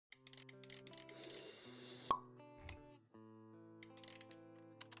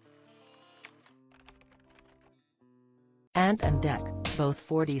Ant and Dec, both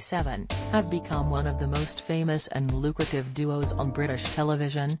 47, have become one of the most famous and lucrative duos on British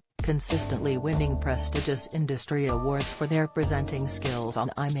television, consistently winning prestigious industry awards for their presenting skills on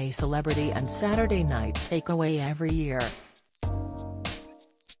I'm a Celebrity and Saturday Night Takeaway every year.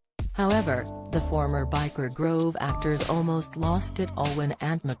 However, the former Biker Grove actors almost lost it all when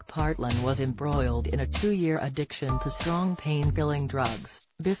Ant McPartlin was embroiled in a 2-year addiction to strong pain-killing drugs,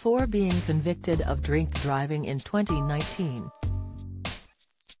 before being convicted of drink driving in 2019.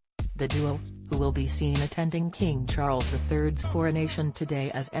 The duo, who will be seen attending King Charles III's coronation today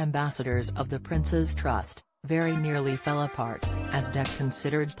as ambassadors of the Prince's Trust, very nearly fell apart, as Dec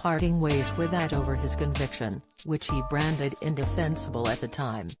considered parting ways with Ant over his conviction, which he branded indefensible at the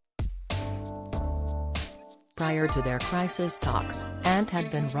time. Prior to their crisis talks, Ant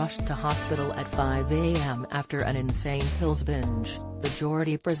had been rushed to hospital at 5 a.m. after an insane pills binge, the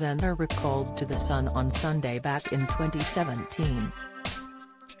Geordie presenter recalled to The Sun on Sunday back in 2017.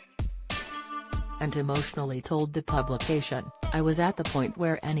 Ant emotionally told the publication, "I was at the point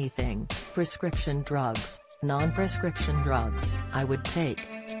where anything, prescription drugs, non-prescription drugs, I would take.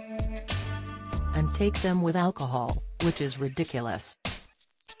 And take them with alcohol, which is ridiculous.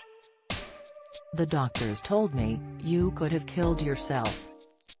 The doctors told me, you could have killed yourself."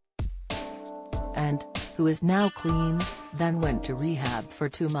 Ant, who is now clean, then went to rehab for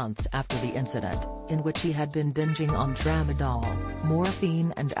 2 months after the incident, in which he had been binging on tramadol,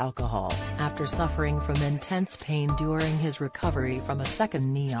 morphine and alcohol, after suffering from intense pain during his recovery from a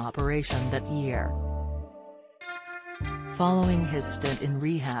second knee operation that year. Following his stint in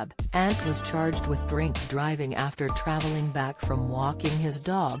rehab, Ant was charged with drink driving after traveling back from walking his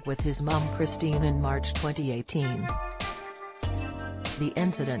dog with his mum Christine in March 2018. The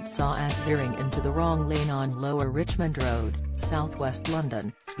incident saw Ant veering into the wrong lane on Lower Richmond Road, southwest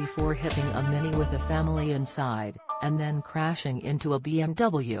London, before hitting a Mini with a family inside, and then crashing into a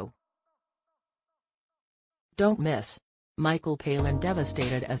BMW. Don't miss. Michael Palin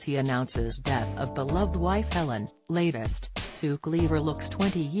devastated as he announces death of beloved wife Helen. Latest, Sue Cleaver looks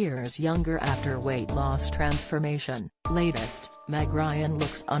 20 years younger after weight loss transformation. Latest, Meg Ryan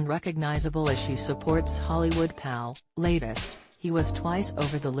looks unrecognizable as she supports Hollywood pal. Latest, he was twice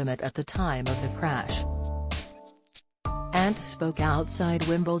over the limit at the time of the crash. Ant spoke outside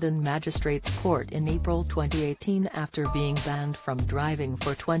Wimbledon Magistrates Court in April 2018 after being banned from driving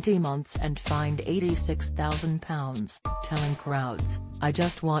for 20 months and fined £86,000, telling crowds, "I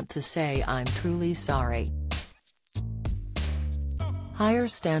just want to say I'm truly sorry. Higher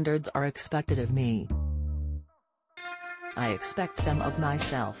standards are expected of me. I expect them of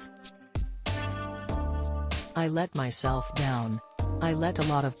myself. I let myself down. I let a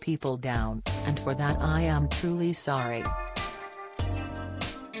lot of people down, and for that I am truly sorry.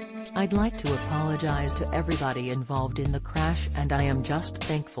 I'd like to apologize to everybody involved in the crash, and I am just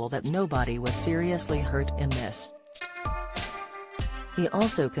thankful that nobody was seriously hurt in this." He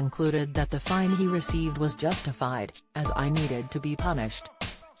also concluded that the fine he received was justified, as I needed to be punished.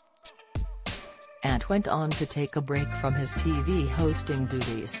 Ant went on to take a break from his TV hosting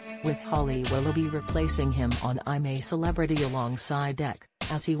duties, with Holly Willoughby replacing him on I'm a Celebrity alongside Dec,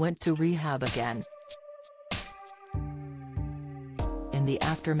 as he went to rehab again. In the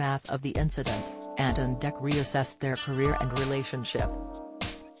aftermath of the incident, Ant and Dec reassessed their career and relationship.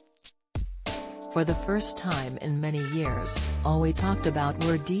 For the first time in many years, all we talked about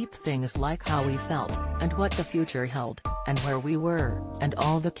were deep things like how we felt, and what the future held, and where we were, and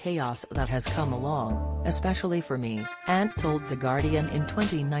all the chaos that has come along, especially for me, Ant told The Guardian in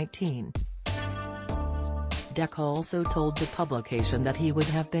 2019. Dec also told the publication that he would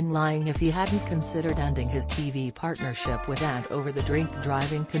have been lying if he hadn't considered ending his TV partnership with Ant over the drink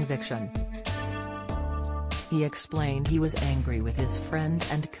driving conviction. He explained he was angry with his friend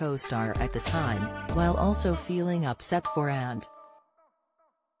and co-star at the time, while also feeling upset for Ant.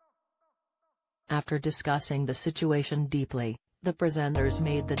 After discussing the situation deeply, the presenters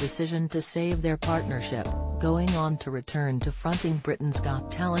made the decision to save their partnership, going on to return to fronting Britain's Got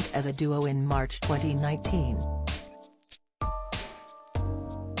Talent as a duo in March 2019.